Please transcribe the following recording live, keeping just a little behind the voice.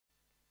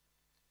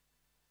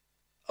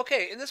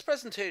Okay, in this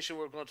presentation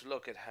we're going to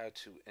look at how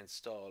to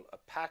install a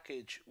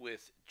package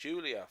with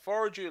Julia,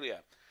 for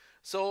Julia.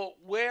 So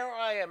where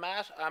I'm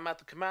at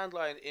the command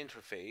line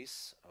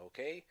interface,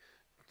 okay?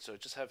 So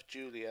just have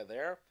Julia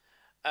there.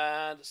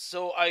 And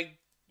so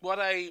what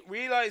I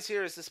realize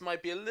here is this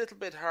might be a little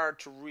bit hard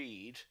to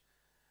read.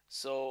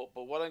 So,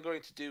 but what I'm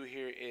going to do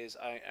here is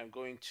I am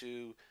going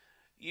to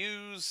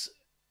use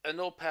a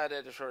notepad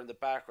editor in the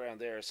background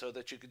there so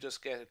that you can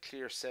just get a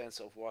clear sense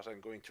of what I'm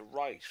going to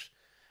write.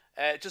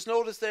 Just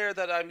notice there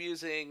that I'm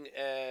using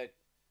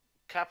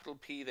capital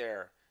P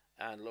there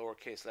and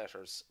lowercase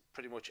letters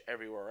pretty much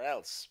everywhere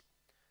else.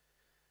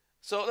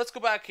 So let's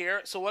go back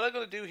here. So what I'm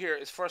going to do here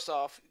is first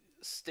off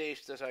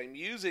state that I'm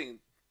using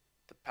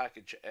the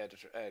package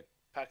editor,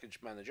 package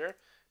manager,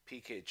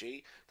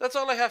 Pkg. That's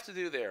all I have to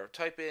do there.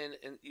 Type in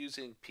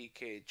using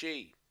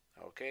Pkg.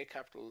 Okay,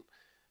 capital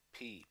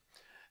P.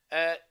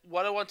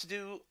 What I want to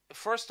do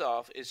first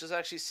off is just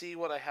actually see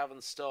what I have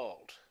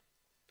installed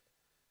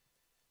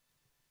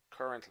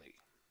currently.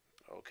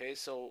 Okay,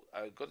 so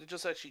I'm going to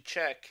just actually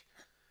check.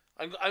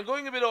 I'm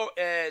going a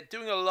bit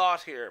doing a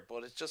lot here,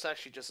 but it's just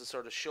actually just to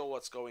sort of show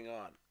what's going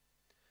on.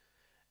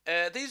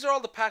 These are all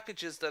the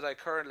packages that I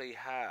currently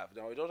have.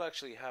 Now I don't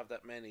actually have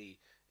that many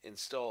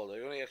installed.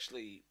 I only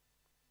actually,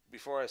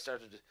 before I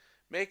started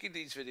making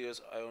these videos,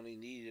 I only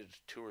needed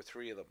 2 or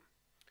 3 of them.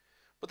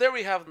 But there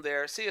we have them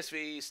there: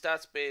 CSV,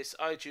 StatsBase,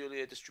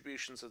 iJulia,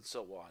 distributions, and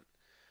so on.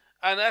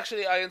 And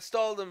actually, I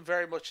installed them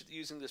very much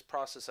using this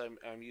process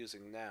I'm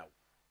using now.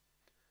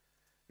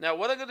 Now,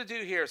 what I'm going to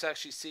do here is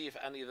actually see if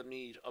any of them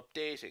need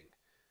updating.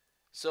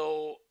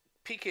 So,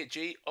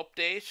 Pkg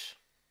update.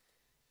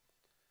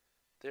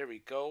 There we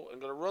go. I'm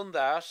going to run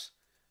that.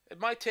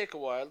 It might take a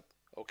while,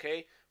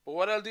 okay? But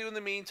what I'll do in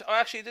the meantime, oh,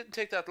 actually, it didn't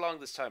take that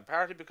long this time,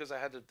 partly because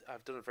I've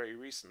done it very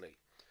recently.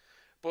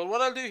 But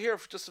what I'll do here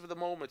just for the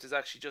moment is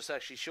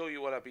actually show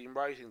you what I've been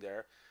writing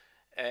there,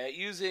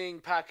 using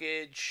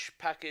package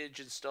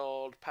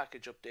installed,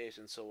 package update,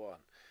 and so on.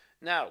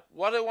 Now,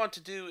 what I want to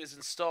do is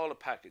install a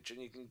package, and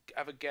you can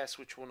have a guess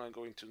which one I'm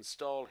going to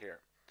install here.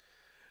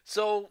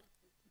 So,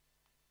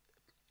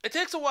 it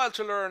takes a while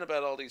to learn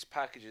about all these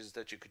packages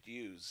that you could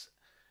use.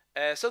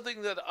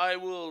 Something that I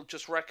will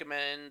just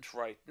recommend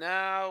right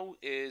now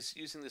is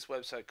using this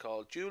website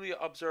called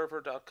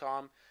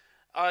juliaobserver.com.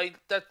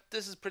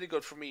 This is pretty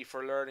good for me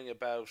for learning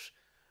about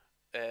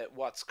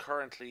what's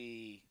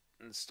currently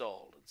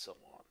installed and so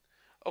on.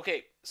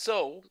 Okay,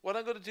 so what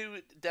I'm going to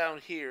do down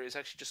here is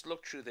actually just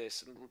look through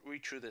this and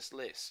read through this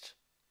list.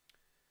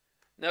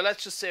 Now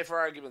let's just say for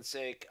argument's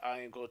sake I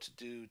am going to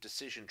do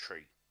decision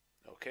tree.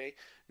 Okay,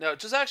 now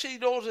just actually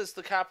notice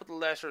the capital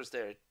letters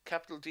there: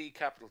 capital D,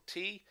 capital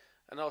T,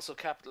 and also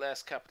capital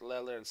S, capital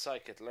L there in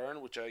scikit-learn,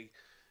 which I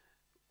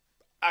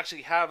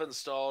actually have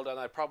installed, and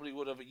I probably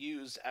would have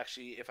used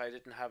actually if I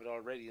didn't have it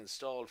already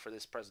installed for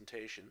this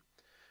presentation.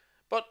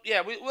 But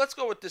yeah, let's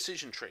go with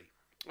decision tree.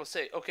 We'll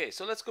say, okay,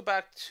 so let's go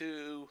back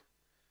to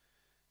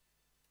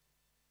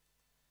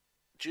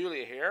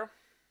Julia here.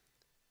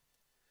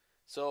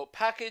 So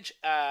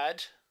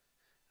Pkg.add,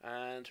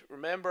 and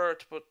remember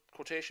to put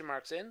quotation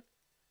marks in,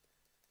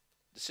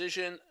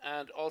 decision,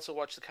 and also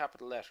watch the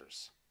capital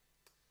letters.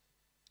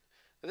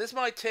 Now this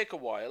might take a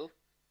while.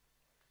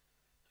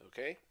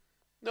 Okay.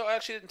 No,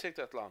 actually it didn't take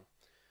that long.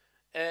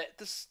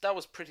 That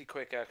was pretty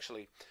quick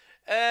actually.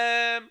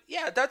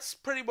 Yeah, that's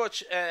pretty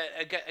much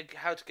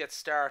how to get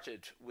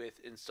started with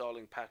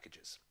installing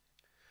packages.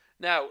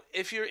 Now,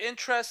 if you're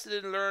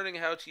interested in learning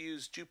how to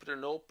use Jupyter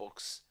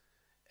Notebooks,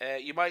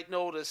 you might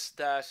notice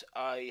that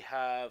I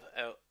have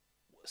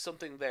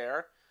something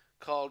there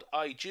called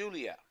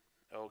iJulia.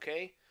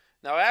 Okay.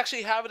 Now I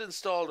actually have it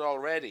installed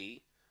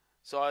already,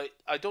 so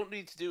I don't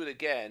need to do it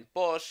again.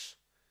 But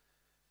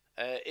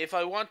if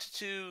I wanted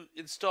to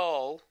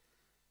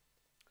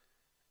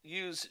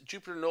use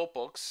Jupyter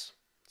Notebooks,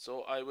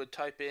 so I would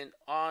type in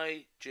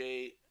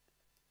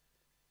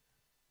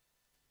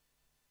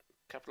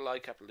capital I,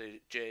 capital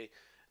J,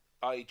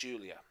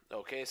 iJulia.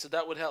 Okay, so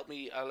that would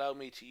allow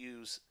me to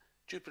use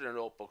Jupyter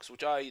Notebooks,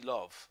 which I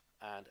love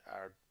and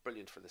are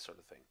brilliant for this sort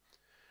of thing.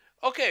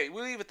 Okay,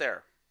 we'll leave it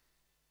there.